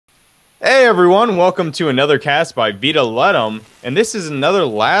Hey everyone, welcome to another cast by VitaLetum, and this is another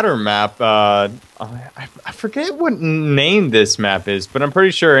ladder map. I forget what name this map is, but I'm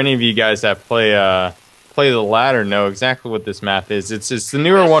pretty sure any of you guys that play the ladder know exactly what this map is. It's the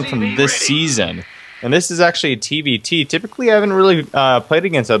newer one from this season, and this is actually a TVT. Typically, I haven't really played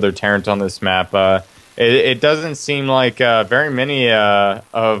against other Terrans on this map. It doesn't seem like very many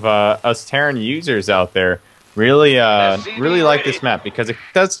of us Terran users out there really like this map because it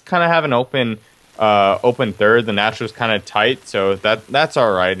does kind of have an open third. The natural's kind of tight, so that's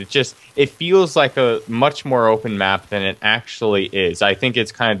all right. It feels like a much more open map than it actually is. I think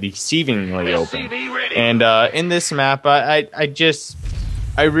it's kind of deceivingly open. And in this map, I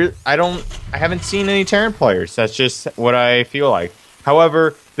haven't seen any Terran players. That's just what I feel like.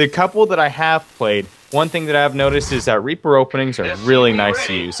 However, the couple that I have played, one thing that I've noticed is that Reaper openings are really nice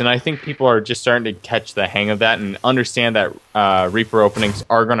to use, and I think people are just starting to catch the hang of that and understand that Reaper openings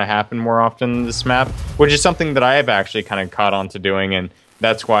are going to happen more often in this map, which is something that I have actually kind of caught on to doing, and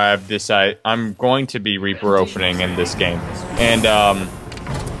that's why I've decided I'm going to be Reaper opening in this game. And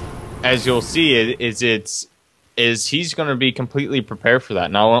as you'll see, he's going to be completely prepared for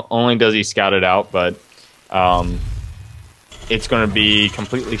that. Not only does he scout it out, but it's going to be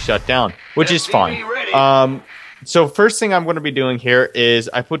completely shut down, which is fine. So first thing I'm going to be doing here is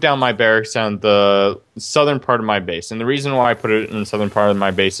I put down my barracks on the southern part of my base. And the reason why I put it in the southern part of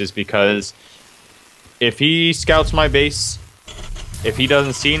my base is because if he scouts my base, if he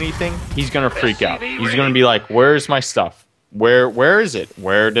doesn't see anything, he's going to freak out. He's going to be like, where's my stuff? Where is it?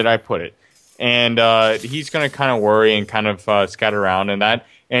 Where did I put it? And he's going to kind of worry and kind of scatter around and that.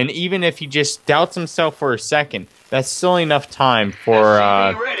 And even if he just doubts himself for a second, that's still enough time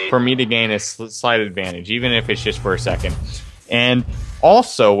for me to gain a slight advantage, even if it's just for a second. And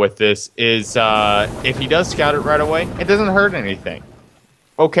also with this is if he does scout it right away, it doesn't hurt anything.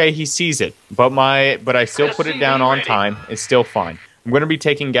 Okay, he sees it, but I still put it down on time. It's still fine. I'm going to be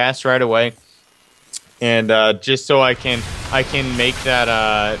taking gas right away, and just so I can make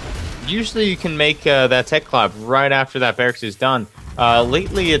that. Usually, you can make that tech collab right after that barracks is done.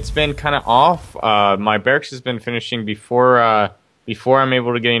 Lately, it's been kind of off. My barracks has been finishing before I'm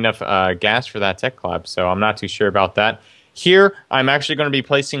able to get enough gas for that tech collab, so I'm not too sure about that. Here, I'm actually going to be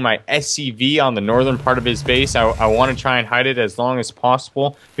placing my SCV on the northern part of his base. I want to try and hide it as long as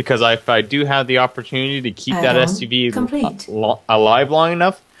possible, because if I do have the opportunity to keep that SCV alive long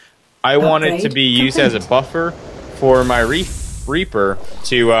enough, I want it to be used as a buffer for my Reaper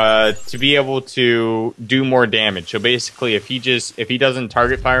to be able to do more damage. So basically, if he doesn't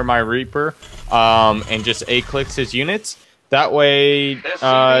target fire my Reaper and just A-clicks his units, that way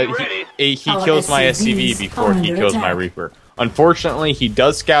he kills my SCV before he kills my Reaper. Unfortunately, he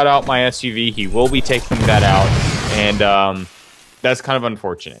does scout out my SCV. He will be taking that out, and that's kind of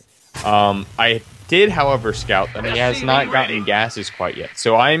unfortunate. I did, however, scout that he has not gotten gases quite yet.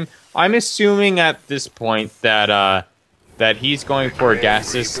 So I'm assuming at this point that he's going for a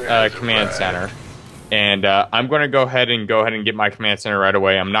gaseous command center, and I'm going to go ahead and get my command center right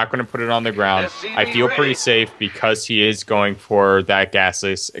away. I'm not going to put it on the ground. I feel pretty safe because he is going for that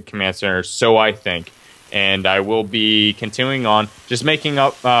gaseous command center, so I think. And I will be continuing on, just making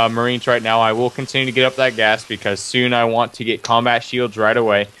up Marines right now. I will continue to get up that gas because soon I want to get combat shields right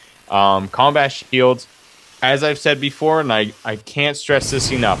away. Combat shields, as I've said before, and I can't stress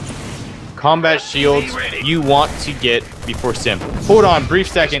this enough, combat shields you want to get before sim. Hold on, brief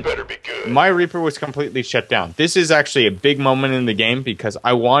second. My Reaper was completely shut down. This is actually a big moment in the game because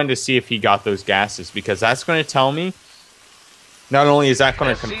I wanted to see if he got those gases, because that's going to tell me, not only is that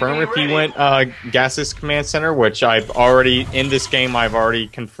going to confirm if he went gaseous command center, which I've already, in this game, I've already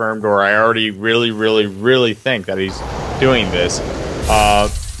confirmed, or I already really think that he's doing this.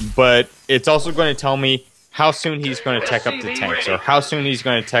 But it's also going to tell me how soon he's going to tech up to tanks, or how soon he's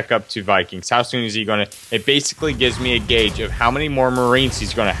going to tech up to Vikings. How soon is he going to... It basically gives me a gauge of how many more Marines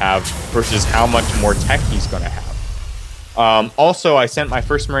he's going to have versus how much more tech he's going to have. Also, I sent my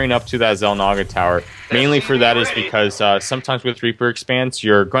first Marine up to that Zelnaga tower. Mainly for that is because sometimes with Reaper expands,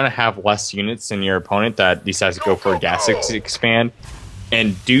 you're going to have less units than your opponent that decides to go for a gaseous expand.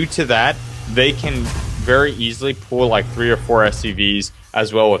 And due to that, they can very easily pull like 3 or 4 SCVs,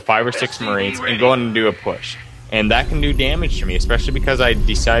 as well with 5 or 6 Marines, and go in and do a push. And that can do damage to me, especially because I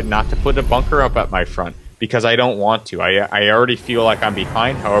decided not to put a bunker up at my front, because I don't want to. I already feel like I'm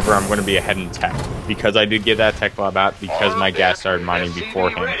behind, however, I'm going to be ahead in tech, because I did get that tech lab out because my gas started mining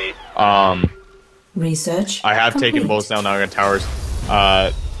beforehand. Research I have taken both Zelnaga towers.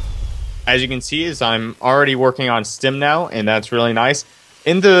 As you can see, is I'm already working on stim now, and that's really nice.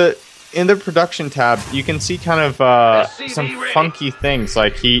 In the in the production tab, you can see kind of some funky things.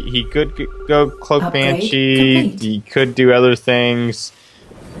 Like he could go cloak banshee. He could do other things.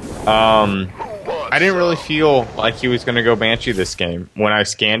 I didn't really feel like he was going to go banshee this game. When I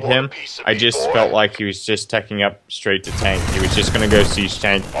scanned him, I just felt like he was just teching up straight to tank. He was just going to go siege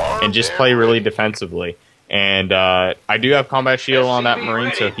tank and just play really defensively. And I do have combat shield on that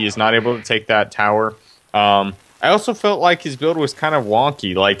marine, so he is not able to take that tower. I also felt like his build was kind of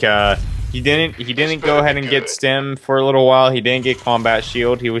wonky. Like he didn't go ahead and get stem for a little while. He didn't get combat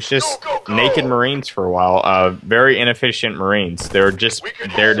shield. He was just naked marines for a while. Very inefficient marines. They were just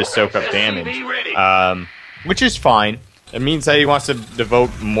there to soak up damage, which is fine. It means that he wants to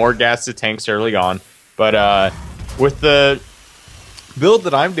devote more gas to tanks early on. But with the build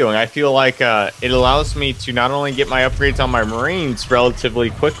that I'm doing, I feel like it allows me to not only get my upgrades on my marines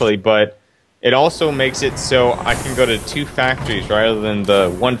relatively quickly, but it also makes it so I can go to 2 factories rather than the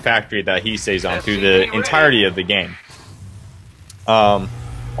 1 factory that he stays on through the entirety of the game.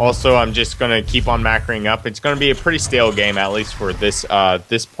 Also, I'm just going to keep on macroing up. It's going to be a pretty stale game, at least for this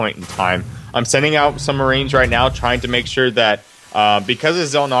this point in time. I'm sending out some marines right now, trying to make sure that because the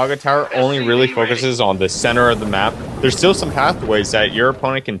Xel'Naga Tower only really focuses on the center of the map, there's still some pathways that your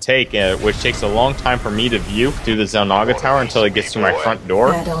opponent can take, which takes a long time for me to view through the Xel'Naga Tower until it gets to my front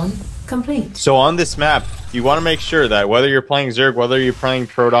door. Complete. So on this map, you want to make sure that whether you're playing Zerg, whether you're playing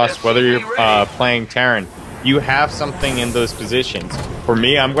Protoss, whether you're playing Terran, you have something in those positions. For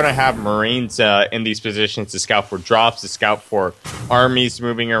me, I'm going to have Marines in these positions to scout for drops, to scout for armies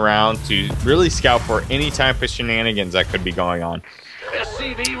moving around, to really scout for any type of shenanigans that could be going on.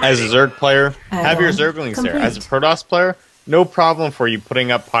 As a Zerg player, have your Zerglings there. As a Protoss player, no problem for you putting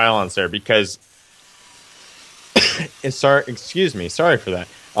up pylons there because... excuse me, sorry for that.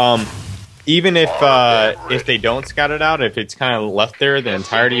 Even if they don't scout it out, if it's kind of left there the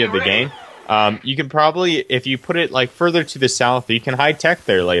entirety of the game, you can probably, if you put it like further to the south, you can high tech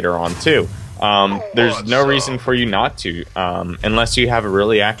there later on too. There's no reason for you not to, unless you have a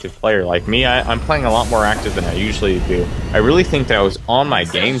really active player like me. I'm playing a lot more active than I usually do. I really think that I was on my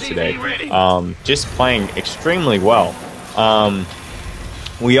game today, just playing extremely well.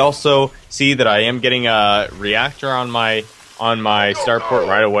 We also see that I am getting a reactor on my starport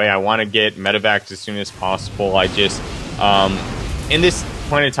right away. I want to get medevacs as soon as possible. I just in this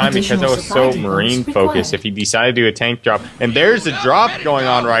point in time, because I was so marine focused, if he decided to do a tank drop, and there's a drop going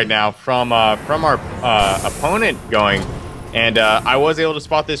on right now from our opponent going, and I was able to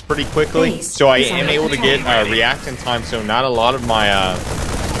spot this pretty quickly, so I am able to get react in time. So not a lot of my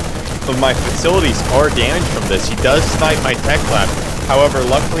facilities are damaged from this. He does snipe my tech lab. However,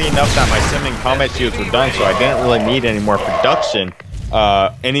 luckily enough that my sim and combat shields were done, so I didn't really need any more production,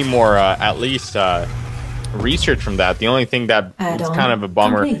 at least research from that. The only thing that is kind of a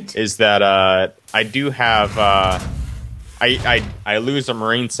bummer is that I do have I lose a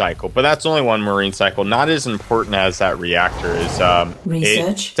marine cycle, but that's only 1 marine cycle. Not as important as that reactor is.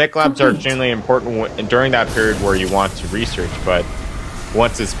 Tech labs are generally important during that period where you want to research, but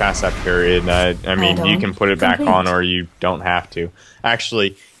once it's past that period, I mean, you can put it back on or you don't have to.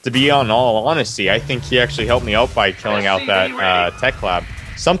 Actually, to be on all honesty, I think he actually helped me out by killing out that tech lab.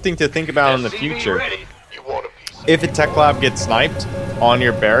 Something to think about in the future. If a tech lab gets sniped on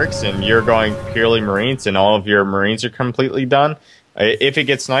your barracks and you're going purely Marines and all of your Marines are completely done, if it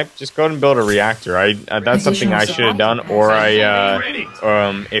gets sniped, just go ahead and build a reactor. That's something I should have done, or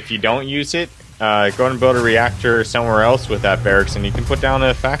if you don't use it, go ahead and build a reactor somewhere else with that barracks, and you can put down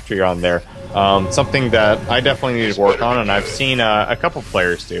a factory on there. Something that I definitely need to work on, and I've seen a couple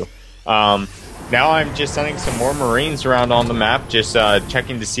players do. Now I'm just sending some more Marines around on the map, just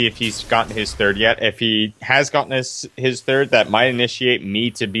checking to see if he's gotten his 3rd yet. If he has gotten his 3rd, that might initiate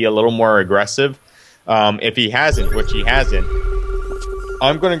me to be a little more aggressive. If he hasn't, which he hasn't,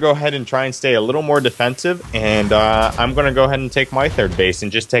 I'm going to go ahead and try and stay a little more defensive, and I'm going to go ahead and take my 3rd base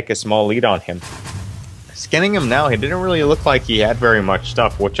and just take a small lead on him. Scanning him now, he didn't really look like he had very much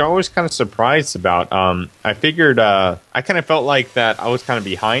stuff, which I was kind of surprised about. I figured, I kind of felt like that I was kind of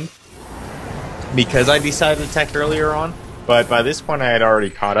behind because I decided to tech earlier on, but by this point I had already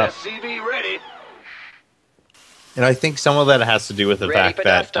caught up. And I think some of that has to do with the fact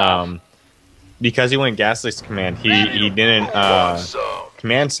that because he went gasless command, he didn't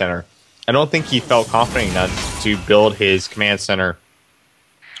command center. I don't think he felt confident enough to build his command center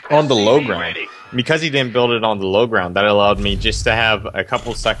on the low ground. Because he didn't build it on the low ground, that allowed me just to have a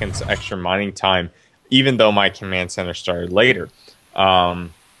couple seconds extra mining time, even though my command center started later.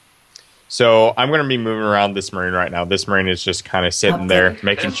 So I'm going to be moving around this Marine right now. This Marine is just kind of sitting there,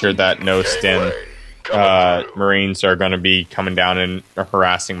 making sure that no stim Marines are going to be coming down and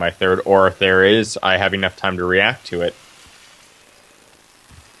harassing my third, or if there is, I have enough time to react to it.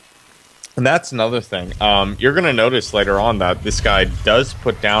 And that's another thing. You're going to notice later on that this guy does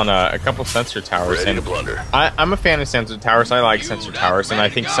put down a couple sensor towers. And I'm a fan of sensor towers. I like sensor towers, and I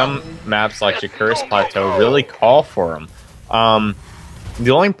think some maps like Jacuris Plateau really call for them.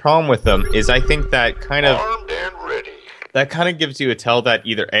 The only problem with them is I think that kind of gives you a tell that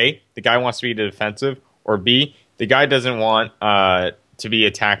either A, the guy wants to be defensive, or B, the guy doesn't want to be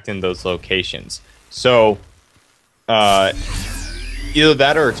attacked in those locations. So either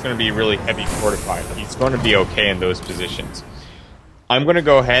that or it's going to be really heavy fortified. He's going to be okay in those positions. I'm going to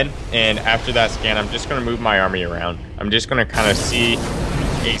go ahead, and after that scan, I'm just going to move my army around. I'm just going to kind of see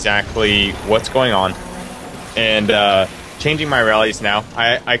exactly what's going on. And changing my rallies now.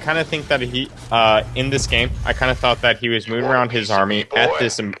 I kind of think that he, in this game, I kind of thought that he was moving around his army at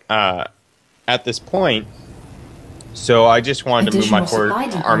this point. So I just wanted to move my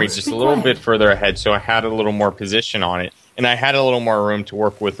army just a little bit further ahead, so I had a little more position on it. And I had a little more room to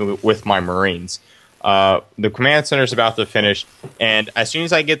work with my Marines. The command center is about to finish, and as soon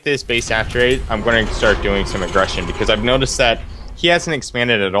as I get this base saturated, I'm going to start doing some aggression, because I've noticed that he hasn't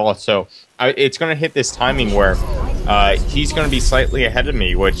expanded at all. So it's going to hit this timing where he's going to be slightly ahead of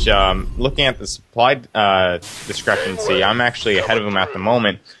me, which, looking at the supply discrepancy, I'm actually ahead of him at the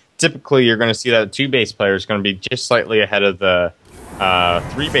moment. Typically, you're going to see that the 2 base player is going to be just slightly ahead of the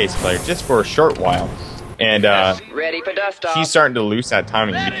 3 base player, just for a short while. And he's starting to lose that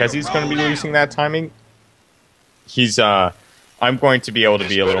timing. Because he's going to be losing that timing, I'm going to be able to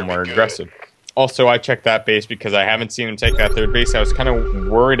be a little more aggressive. Also, I checked that base because I haven't seen him take that 3rd base. I was kind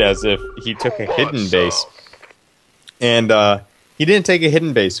of worried as if he took a hidden base. And he didn't take a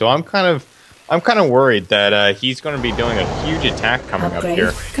hidden base, so I'm kind of worried that he's going to be doing a huge attack coming up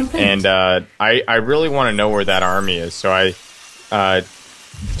here. And I really want to know where that army is. So I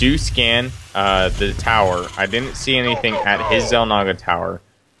do scan the tower. I didn't see anything at his Zelnaga tower.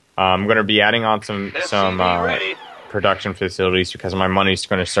 I'm going to be adding on some production facilities because my money's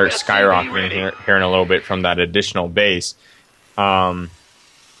going to start skyrocketing here in a little bit from that additional base. And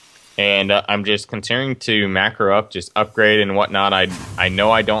I'm just continuing to macro up, just upgrade and whatnot. I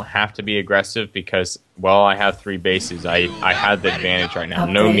know I don't have to be aggressive because, well, I have 3 bases. I have the advantage right now.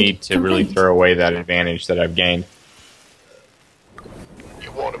 No need to really throw away that advantage that I've gained.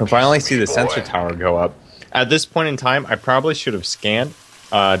 I finally see the sensor tower go up. At this point in time, I probably should have scanned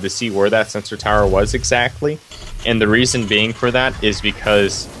to see where that sensor tower was exactly. And the reason being for that is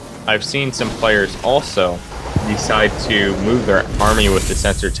because I've seen some players also decide to move their army with the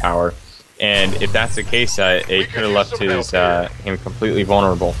sensor tower. And if that's the case, it could have left him completely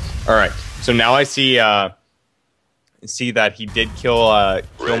vulnerable. All right, so now I see that he did kill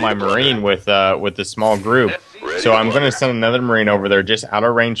my Marine with a small group. So I'm going to send another Marine over there, just out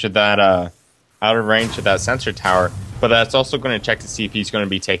of range of that sensor tower. But that's also going to check to see if he's going to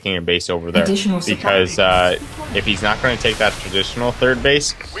be taking a base over there. Because if he's not going to take that traditional 3rd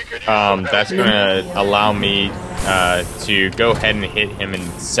base, that's going to allow me to go ahead and hit him in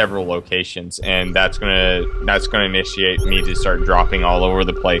several locations, and that's going to initiate me to start dropping all over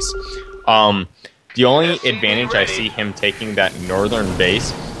the place. The only advantage I see him taking that northern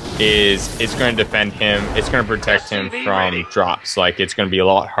base is it's going to defend him. It's going to protect him from drops. Like, it's going to be a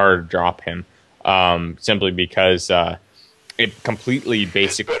lot harder to drop him, simply because it completely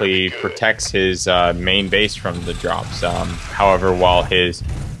basically protects his main base from the drops. However, while his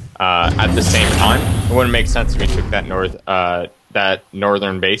at the same time, it wouldn't make sense if he took that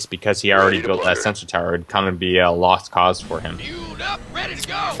northern base, because he already built that sensor tower. It'd kind of be a lost cause for him.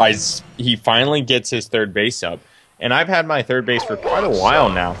 He finally gets his 3rd base up, and I've had my 3rd base for quite a while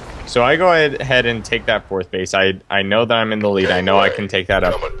now. So I go ahead and take that 4th base. I know that I'm in the lead. I know I can take that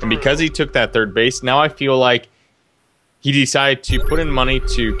up. And because he took that 3rd base, now I feel like he decided to put in money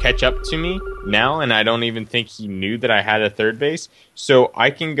to catch up to me now, and I don't even think he knew that I had a 3rd base. So I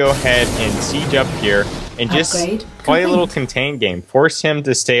can go ahead and siege up here and just play a little contained game. Force him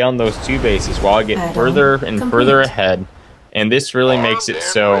to stay on those 2 bases while I get further and further ahead. And this really makes it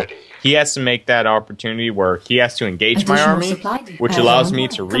so he has to make that opportunity where he has to engage my army, which allows me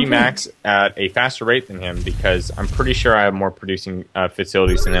to remax at a faster rate than him, because I'm pretty sure I have more producing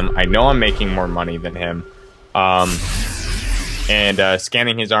facilities than him. I know I'm making more money than him.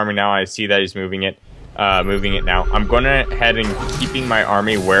 Scanning his army now, I see that he's moving it now. I'm going ahead and keeping my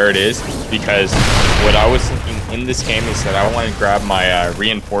army where it is, because what I was thinking in this game is that I want to grab my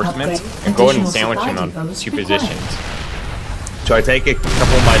reinforcements and go ahead and sandwich him on 2 positions. So I take a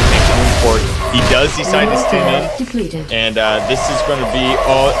couple of my tanks moving forward. He does decide to stim in, and this is going to be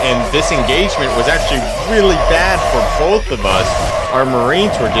all. And this engagement was actually really bad for both of us. Our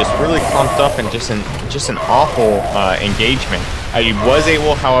Marines were just really clumped up and just an awful engagement. I was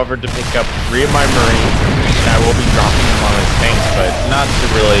able, however, to pick up 3 of my Marines. I will be dropping them on his tanks, but not to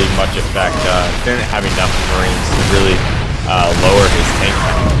really much effect. Didn't have enough Marines to really lower his tank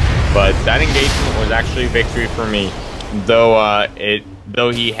count. But that engagement was actually a victory for me.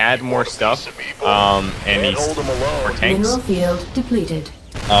 Though he had more stuff, and he's more tanks. Mineral field depleted.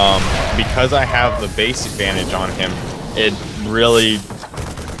 Because I have the base advantage on him, it really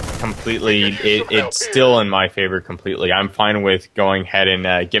completely, it's still in my favor completely. I'm fine with going ahead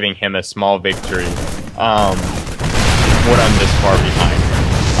and giving him a small victory when I'm this far behind.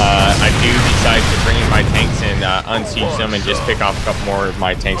 I do decide to bring in my tanks and unsiege them and just pick off a couple more of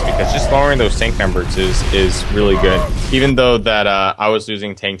my tanks, because just lowering those tank numbers is really good. Even though that I was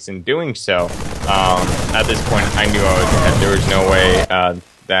losing tanks in doing so, at this point I knew there was no way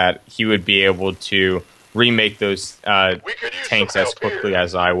that he would be able to remake those tanks as quickly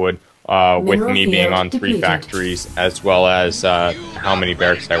as I would, with me being on 3 factories, as well as how many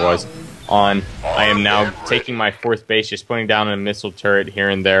barracks I was on. I am now taking my 4th base, just putting down a missile turret here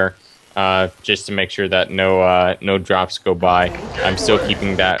and there, just to make sure that no drops go by. I'm still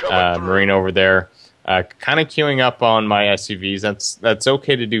keeping that Marine over there, kind of queuing up on my SCVs. That's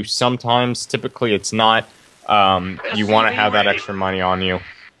okay to do sometimes. Typically, it's not. You want to have that extra money on you.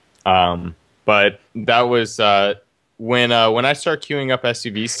 But that was when I start queuing up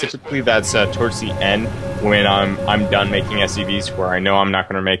SCVs. Typically, that's towards the end when I'm done making SCVs, where I know I'm not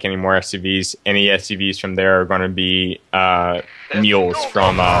going to make any more SCVs. Any SCVs from there are going to be mules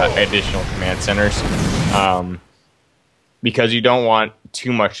from additional command centers, because you don't want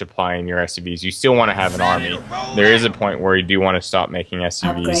too much supply in your SCVs. You still want to have an army. There is a point where you do want to stop making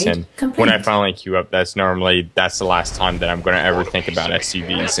SCVs, and when I finally queue up, that's the last time that I'm going to ever think about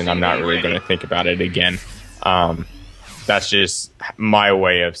SCVs, and I'm not really going to think about it again. That's just my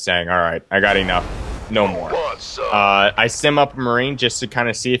way of saying, all right, I got enough, no more. I sim up a Marine just to kind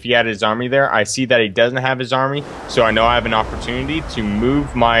of see if he had his army there. I see that he doesn't have his army, so I know I have an opportunity to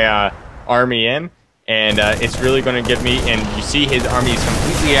move my army in, and it's really going to give me, and you see his army is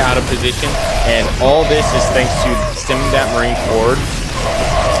completely out of position, and all this is thanks to stimming that Marine forward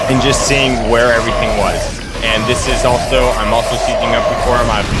and just seeing where everything was. And this is also, I'm also sieging up before him.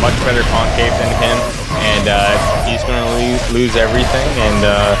 I have a much better concave than him, and he's going to lose everything, and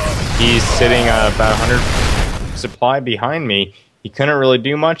he's sitting about 100 supply behind me. He couldn't really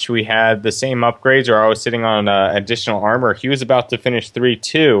do much. We had the same upgrades, or I was sitting on additional armor. He was about to finish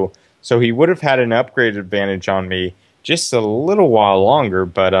 3-2, so he would have had an upgrade advantage on me just a little while longer,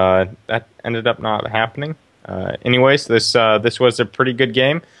 but that ended up not happening. Anyways, this was a pretty good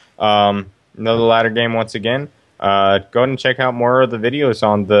game. Another ladder game once again. Go ahead and check out more of the videos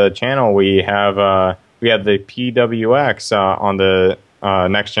on the channel. We have the PWX on the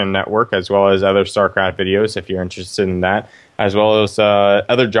Next Gen Network, as well as other StarCraft videos if you're interested in that, as well as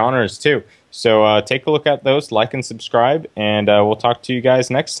other genres too. So take a look at those, like and subscribe, and we'll talk to you guys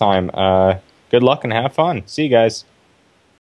next time. Good luck and have fun. See you guys.